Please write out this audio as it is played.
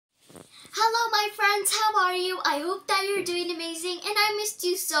my friends, how are you? I hope that you're doing amazing and I missed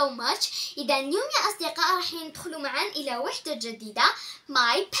you so much. إذا اليوم يا أصدقاء راح ندخل معا إلى وحدة جديدة.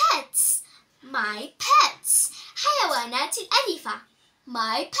 My pets. My pets. حيوانات الأليفة.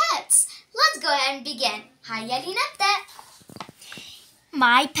 My pets. Let's go ahead and begin. هيا لنبدأ.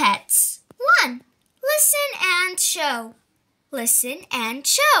 My pets. 1. Listen and show. Listen and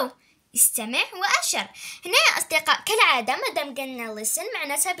show. استمع وأشر. هنا يا أصدقاء كالعادة ما دام قلنا listen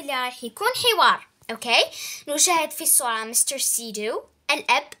معناتها باللي راح يكون حوار. أوكي؟ نشاهد في الصورة مستر سيدو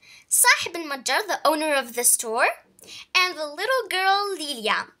الأب صاحب المتجر the owner of the store and the little girl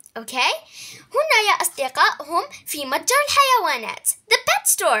ليليا. أوكي؟ هنا يا أصدقاء هم في متجر الحيوانات the pet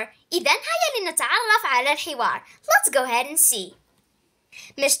store. إذن هيا لنتعرف على الحوار. Let's go ahead and see.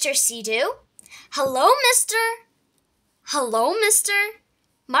 Mr. Sidu. Hello, Mister. Hello, Mister.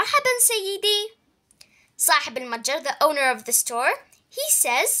 مرحبا سيدي. صاحب المتجر the owner of the store. He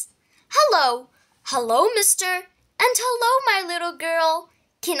says, hello. Hello, Mister. And hello, my little girl.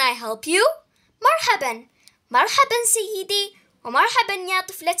 Can I help you? مرحبا. مرحبا سيدي. ومرحبا يا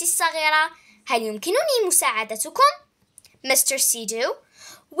طفلتي الصغيرة. هل يمكنني مساعدتكم؟ Mr. Sidu,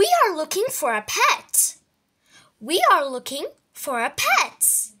 we are looking for a pet. We are looking for a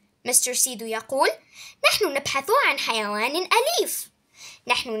pet. Mr. Sidu يقول, نحن نبحث عن حيوان أليف.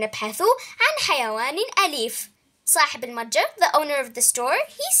 نحن نبحث عن حيوان أليف. صاحب المتجر the owner of the store,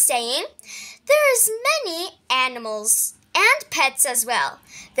 he's saying, there's many animals and pets as well.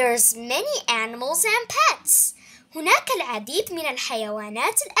 There's many animals and pets. هناك العديد من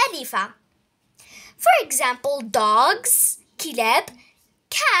الحيوانات الأليفة. For example, dogs, كلاب,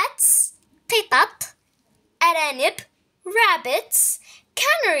 cats, قطط, أرانب, rabbits,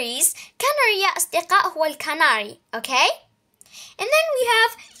 canaries. Canary يا أصدقاء هو الكناري. Okay? And then we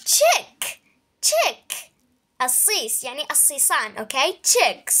have chick. Chick. الصيص يعني الصيصان. Okay?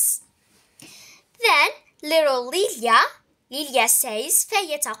 Chicks. Then little Lilia. Lilia says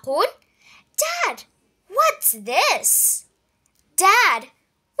فهي تقول Dad, what's this? Dad,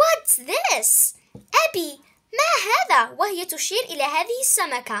 what's this? أبي ما هذا؟ وهي تشير إلى هذه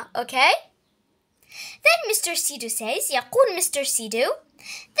السمكة. Okay? Then Mr. Sidu says يقول Mr. Sidu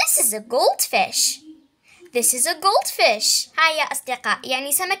This is a goldfish. This is a goldfish. هاي يا أصدقاء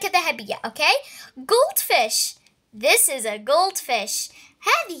يعني سمكة ذهبية. Okay? Goldfish. This is a goldfish.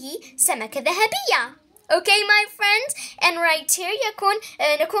 هذه سمكة ذهبية. Okay, my friends? And right here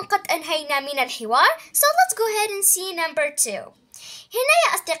نكون قد أنهينا من الحوار. So let's go ahead and see number 2. هنا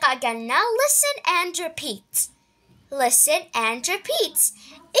يا أصدقاء قلنا listen and repeat. Listen and repeat.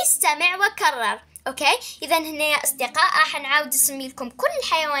 استمع وكرر. اوكي اذا هنا يا اصدقاء راح نعاود نسمي لكم كل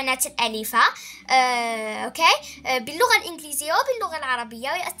الحيوانات الاليفه اوكي باللغه الانجليزيه وباللغه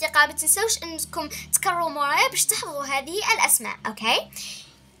العربيه. ويا اصدقاء ما تنسوش انكم تكرروا مورايا باش تحفظوا هذه الاسماء. اوكي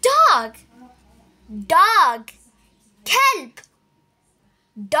dog dog كلب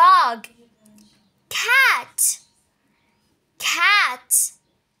dog cat cat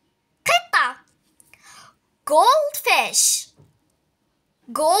قطه goldfish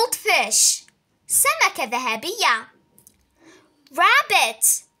goldfish سمكة ذهبية.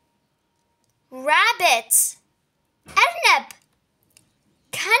 rabbit rabbit أرنب.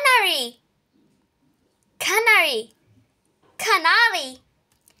 canary canary canary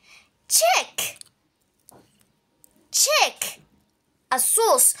chick chick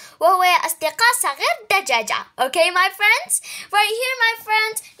الصوص وهو يا أصدقاء صغير دجاجة. Okay my friends? Right here my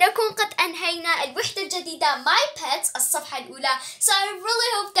friends نكون قد أنهينا الوحدة الجديدة My Pets الصفحة الأولى. So I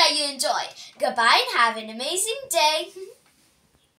really hope that you enjoyed. Goodbye and have an amazing day.